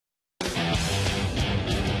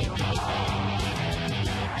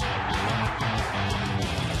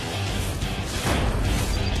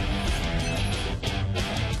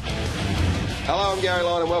Hello, I'm Gary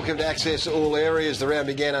Lyon and welcome to Access All Areas. The round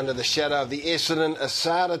began under the shadow of the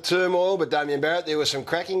Essendon-Asada turmoil, but Damien Barrett, there were some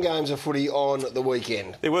cracking games of footy on the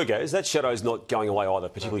weekend. There were, guys. That shadow's not going away either,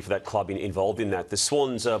 particularly for that club involved in that. The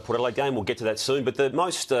Swans Port Adelaide game, we'll get to that soon, but the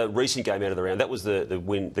most recent game out of the round, that was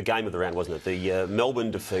the game of the round, wasn't it? The Melbourne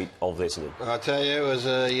defeat of Essendon. I tell you, as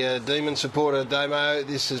a Demon supporter, Damo,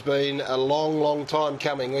 this has been a long, long time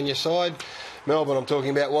coming. When your side, Melbourne, I'm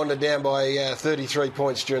talking about, wandered down by 33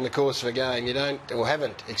 points during the course of a game, you don't or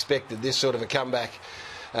haven't expected this sort of a comeback.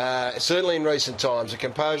 Certainly in recent times, the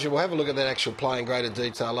composure. We'll have a look at that actual play in greater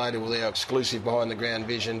detail later with our exclusive behind the ground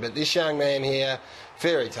vision. But this young man here,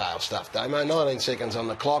 fairy tale stuff, Damo. 19 seconds on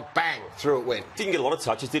the clock, bang, through it went. Didn't get a lot of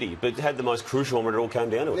touches, did he? But had the most crucial one when it all came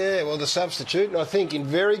down to it. Yeah, well, the substitute, and I think in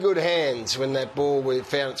very good hands when that ball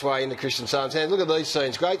found its way into Christian Salem's hands. Look at these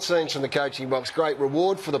scenes. Great scenes from the coaching box. Great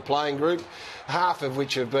reward for the playing group, half of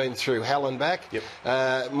which have been through hell and back.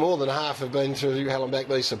 Yep. More than half have been through hell and back,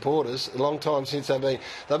 these supporters. A long time since they've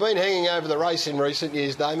been hanging over the race in recent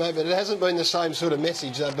years, Damo, but it hasn't been the same sort of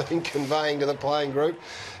message they've been conveying to the playing group.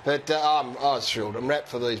 But I was thrilled. I'm wrapped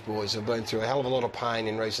for these boys. They've been through a hell of a lot of pain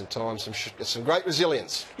in recent times. Some great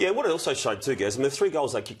resilience. Yeah, what it also showed too, guys, I mean, the 3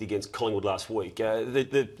 goals they kicked against Collingwood last week,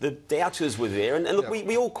 the doubters were there. And look,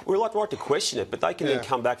 we're like right to question it, but they can then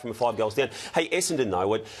come back from 5 goals down. Hey, Essendon,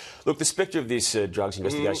 though, look, the spectre of this drugs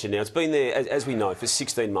investigation now, it's been there, as we know, for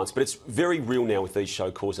 16 months, but it's very real now with these show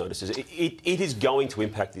cause notices. It is going to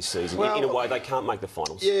impact this season. Well, in a way, they can't make the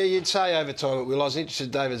finals. Yeah, you'd say over time it will. I was interested,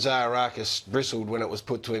 David Zaharakis bristled when it was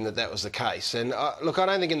put to him that was the case. And look, I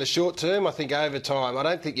don't think in the short term, I think over time, I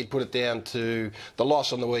don't think you'd put it down to the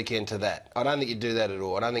loss on the weekend to that. I don't think you'd do that at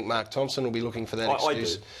all. I don't think Mark Thompson will be looking for that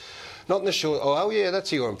excuse. I do. Not in the short... Oh, yeah,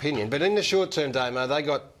 that's your opinion. But in the short term, Damo, they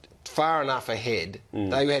got far enough ahead.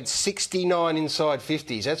 They had 69 inside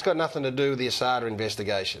 50s. That's got nothing to do with the Asada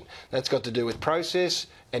investigation. That's got to do with process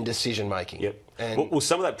and decision-making. Yep. Well,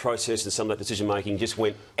 some of that process and some of that decision-making just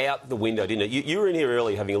went out the window, didn't it? You were in here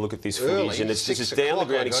early having a look at this footage, and this is down the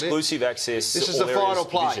ground, exclusive access. This is the final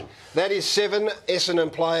play. Vision. That is 7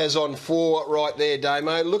 Essendon players on 4 right there,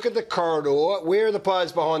 Damo. Look at the corridor. Where are the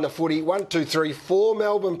players behind the footy? 1, 2, 3, 4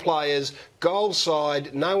 Melbourne players, goal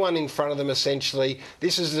side, no one in front of them, essentially.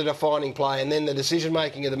 This is the defining play, and then the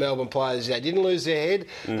decision-making of the Melbourne players. They didn't lose their head.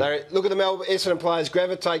 Look at the Melbourne Essendon players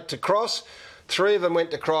gravitate to cross. 3 of them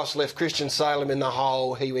went to cross, left Christian Salem in the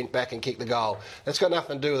hole. He went back and kicked the goal. That's got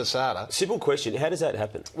nothing to do with Asada. Simple question. How does that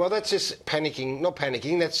happen? Well, that's just panicking. Not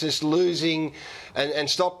panicking. That's just losing and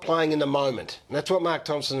stop playing in the moment. And that's what Mark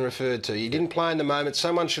Thompson referred to. You didn't play in the moment.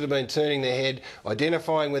 Someone should have been turning their head,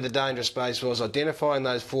 identifying where the dangerous space was, identifying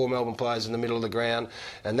those 4 Melbourne players in the middle of the ground,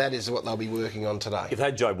 and that is what they'll be working on today. If they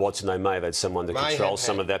had Joe Watson, they may have had someone to control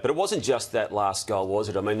some of that. But it wasn't just that last goal, was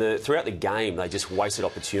it? I mean, throughout the game, they just wasted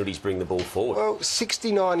opportunities to bring the ball forward. Well,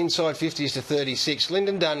 69 inside 50s to 36.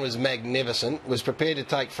 Lyndon Dunn was magnificent, was prepared to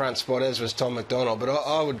take front spot, as was Tom McDonald, but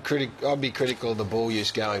I'd be critical of the ball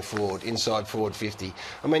use going forward, inside forward 50.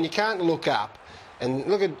 I mean, you can't look up and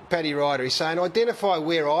look at Paddy Ryder. He's saying, identify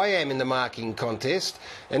where I am in the marking contest.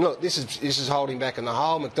 And look, this is holding back in the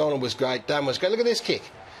hole. McDonald was great, Dunn was great. Look at this kick.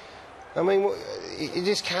 I mean, you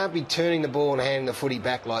just can't be turning the ball and handing the footy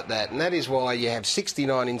back like that. And that is why you have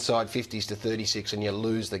 69 inside 50s to 36 and you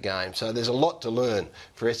lose the game. So there's a lot to learn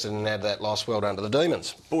for Essendon out of that loss. Well done to the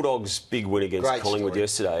Demons. Bulldogs' big win against Collingwood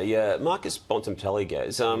yesterday. Marcus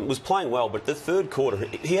Bontempelli was playing well, but the third quarter,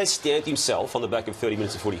 he has stamped himself on the back of 30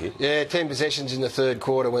 minutes of footy here. Yeah, 10 possessions in the third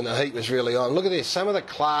quarter when the heat was really on. Look at this. Some of the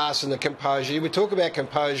class and the composure. We talk about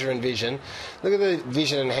composure and vision. Look at the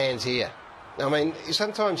vision and hands here. I mean,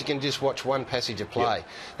 sometimes you can just watch one passage of play. Yep.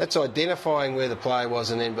 That's identifying where the player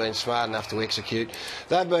was and then being smart enough to execute.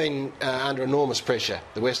 They've been under enormous pressure,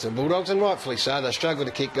 the Western Bulldogs, and rightfully so. They struggled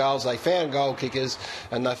to kick goals. They found goal kickers,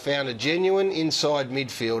 and they found a genuine inside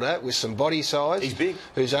midfielder with some body size. He's big.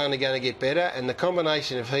 Who's only going to get better, and the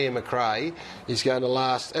combination of he and McRae is going to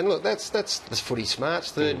last. And look, that's the footy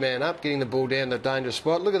smarts. Third man up, getting the ball down the dangerous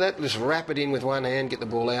spot. Look at that. Just wrap it in with one hand, get the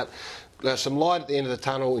ball out. Some light at the end of the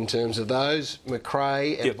tunnel in terms of those.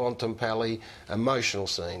 McRae and Bontempelli, emotional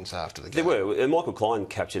scenes after the game. There were. And Michael Klein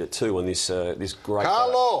captured it too on this great...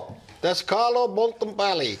 Carlo! That's Carlo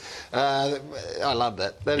Bontempelli. I love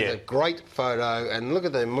that. That is a great photo. And look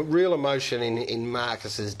at the real emotion in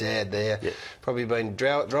Marcus's dad there. Yeah. Probably been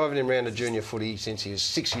driving him around a junior footy since he was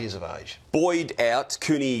 6 years of age. Boyd out,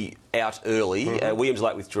 Cooney out early, Williams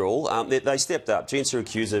late withdrawal. They stepped up. Jean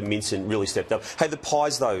Siracusa, Minson really stepped up. Hey, the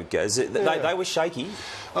Pies, though, Gaz, they were shaky.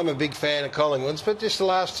 I'm a big fan of Collingwood's, but just the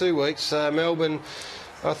last 2 weeks, Melbourne...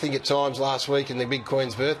 I think at times last week in the Big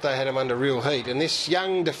Queen's birthday had them under real heat. And this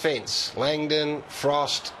young defence, Langdon,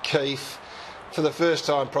 Frost, Keefe, for the first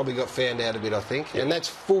time, probably got found out a bit, I think. And that's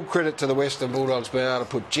full credit to the Western Bulldogs being able to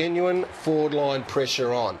put genuine forward line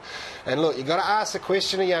pressure on. And look, you've got to ask the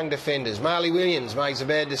question of young defenders. Marley Williams makes a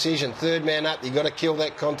bad decision. Third man up, you've got to kill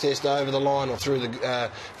that contest over the line or through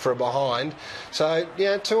the for a behind. So,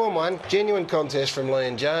 2-on-1. Genuine contest from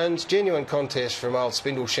Liam Jones. Genuine contest from old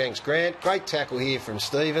Spindle Shanks Grant. Great tackle here from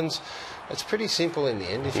Stevens. It's pretty simple in the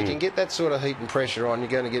end. If you can get that sort of heat and pressure on, you're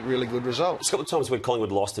going to get really good results. There's a couple of times when Collingwood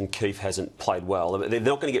lost and Keefe hasn't played well. They're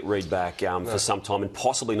not going to get Reid back for some time and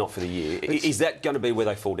possibly not for the year. Is that going to be where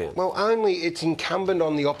they fall down? Well, only it's incumbent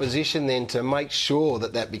on the opposition then to make sure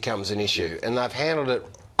that becomes an issue. And they've handled it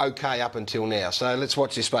okay up until now. So let's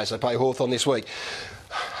watch this space. They play Hawthorn this week.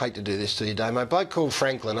 Hate to do this to you, Damo. Bloke called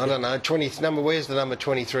Franklin, I don't know, where's the number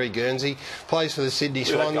 23, Guernsey? Plays for the Sydney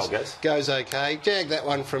Swans, goes okay. Jag that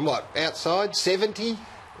one from what, outside, 70?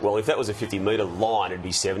 Well, if that was a 50-metre line, it'd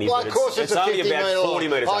be 70. Well, but of course it's a 50 only about 40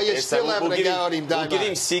 metres Oh, up you're there, still so having a go at him, Damo. We'll give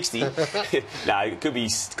him 60. No, it could be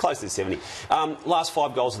close to 70. Last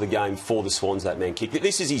 5 goals of the game for the Swans, that man kicked.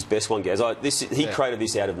 This is his best one, Gaz. He created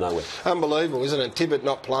this out of nowhere. Unbelievable, isn't it? Tibbet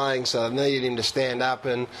not playing, so they needed him to stand up.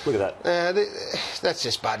 And look at that. That's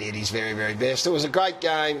just Buddy at his very, very best. It was a great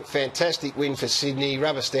game, fantastic win for Sydney.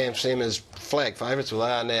 Rubber stamps them as flag favourites, well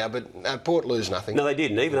they are now, but Port lose nothing. No, they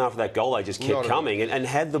didn't. Even after that goal, they just kept coming and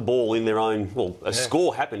had the ball in their own. Well, a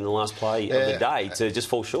score happened in the last play of the day to just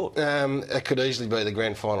fall short. It could easily be the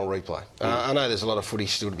grand final replay. I know there's a lot of footy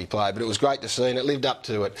still to be played, but it was great to see and it lived up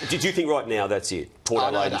to it. Did you think right now that's it? Port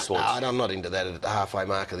Adelaide and Swans? No, I'm not into that at the halfway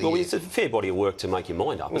mark of the year. Well, it's a fair body of work to make your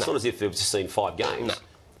mind up. It's not as if they've just seen 5 games. No.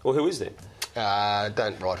 Well, who is then?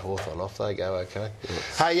 Don't write Hawthorn off, they go okay.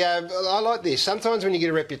 Hey, I like this. Sometimes when you get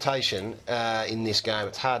a reputation in this game,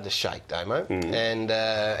 it's hard to shake, Damo. And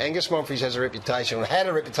Angus Monfries has a reputation, or had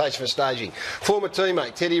a reputation for staging. Former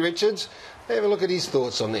teammate Teddy Richards, have a look at his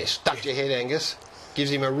thoughts on this. Duck your head, Angus.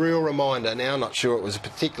 Gives him a real reminder. Now, I'm not sure it was a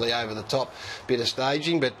particularly over-the-top bit of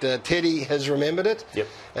staging, but Teddy has remembered it. Yep.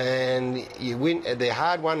 And you win. They're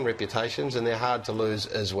hard-won reputations, and they're hard to lose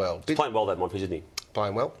as well. He's playing well, that Monfries, isn't he?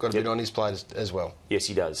 Playing well. Got a bit on his plate as well. Yes,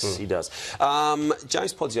 he does. He does.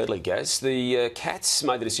 James Podsiadly, Gaz, the Cats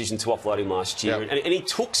made the decision to offload him last year, and he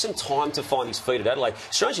took some time to find his feet at Adelaide.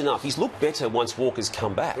 Strange enough, he's looked better once Walker's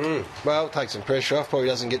come back. Well, take some pressure off. Probably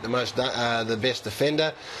doesn't get the best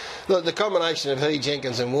defender. Look, the combination of he,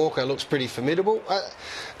 Jenkins and Walker looks pretty formidable.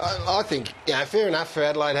 I think, fair enough for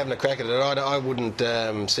Adelaide having a crack at it. I wouldn't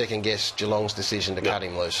second-guess Geelong's decision to cut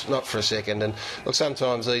him loose. Not for a second. And look,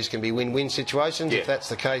 sometimes these can be win-win situations. If that's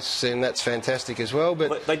the case, then that's fantastic as well.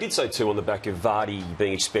 But they did so too on the back of Vardy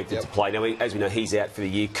being expected to play. Now, as we know, he's out for the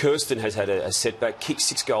year. Kirsten has had a setback, kicked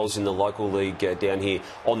 6 goals in the local league down here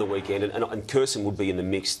on the weekend, and Kirsten would be in the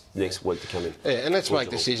mix next week to come in. Yeah, and let's make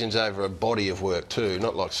decisions over a body of work too,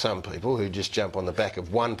 not like some people who just jump on the back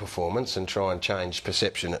of one performance and try and change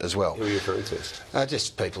perception as well. Who are you referring to?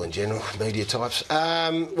 Just people in general, media types.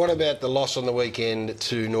 What about the loss on the weekend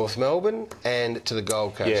to North Melbourne and to the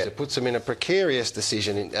Gold Coast? It puts them in a precarious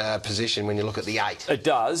position when you look at the 8. It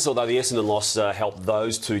does, although the Essendon loss helped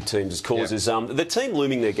those 2 teams as causes. The team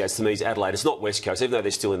looming there, Gaz, to me is Adelaide. It's not West Coast, even though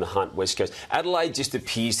they're still in the hunt, West Coast. Adelaide just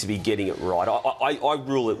appears to be getting it right. I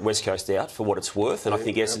rule it West Coast out for what it's worth, and I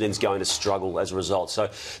think Essendon's going to struggle as a result. So,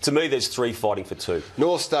 to me, there's 3 fighting for 2.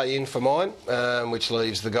 North stay in for mine, which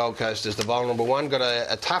leaves the Gold Coast as the vulnerable one. Got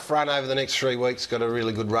a tough run over the next 3 weeks, got a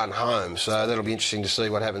really good run home, so that'll be interesting to see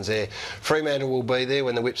what happens there. Fremantle will be there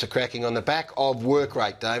when the whips are cracking on the back of work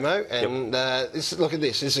rate, Damo, and look at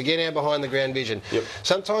this. This is again our behind the ground vision.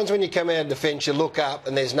 Sometimes when you come out of defence, you look up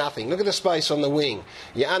and there's nothing. Look at the space on the wing.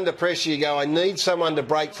 You're under pressure, you go, I need someone to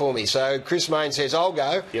break for me. So Chris Mayne says, I'll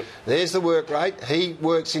go. There's the work rate. He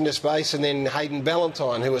works into space, and then Hayden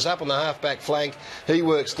Ballantyne, who was up on the half-back flank, he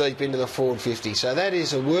works deep into the forward 50. So that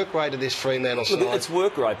is a work rate of this Fremantle side. Look, it's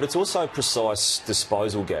work rate, but it's also precise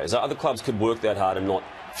disposal, Gaz. Other clubs could work that hard and not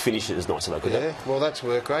finish it as nice as they could. Well, that's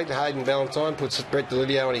work rate. Hayden Ballantyne puts Brett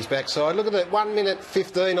Delidio on his backside. Look at that, 1 minute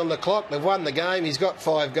 15 on the clock. They've won the game. He's got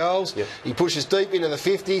 5 goals. He pushes deep into the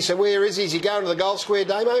 50. So where is he? Is he going to the goal square,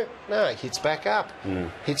 Damo? No, he hits back up.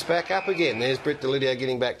 Hits back up again. There's Brett Delidio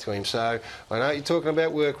getting back to him. So I know you're talking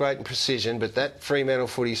about work rate and precision, but that Fremantle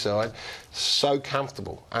footy side, so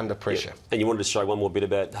comfortable under pressure. And you wanted to show one more bit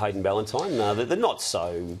about Hayden Ballantyne. They're not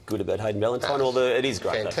so good about Hayden Ballantyne, although it is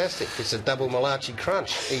great. Fantastic. It's a double Malachi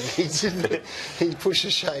crunch. He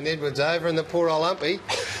pushes Shane Edwards over, and the poor old Lumpy,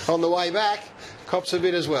 on the way back, cops a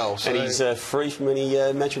bit as well. So. And he's free from any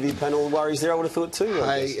match review panel worries there, I would have thought too.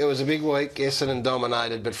 Hey, it was a big week. Essendon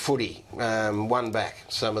dominated, but footy won back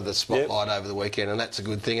some of the spotlight over the weekend, and that's a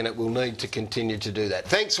good thing, and it will need to continue to do that.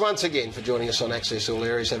 Thanks once again for joining us on Access All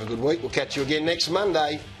Areas. Have a good week. We'll catch you again next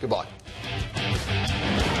Monday. Goodbye.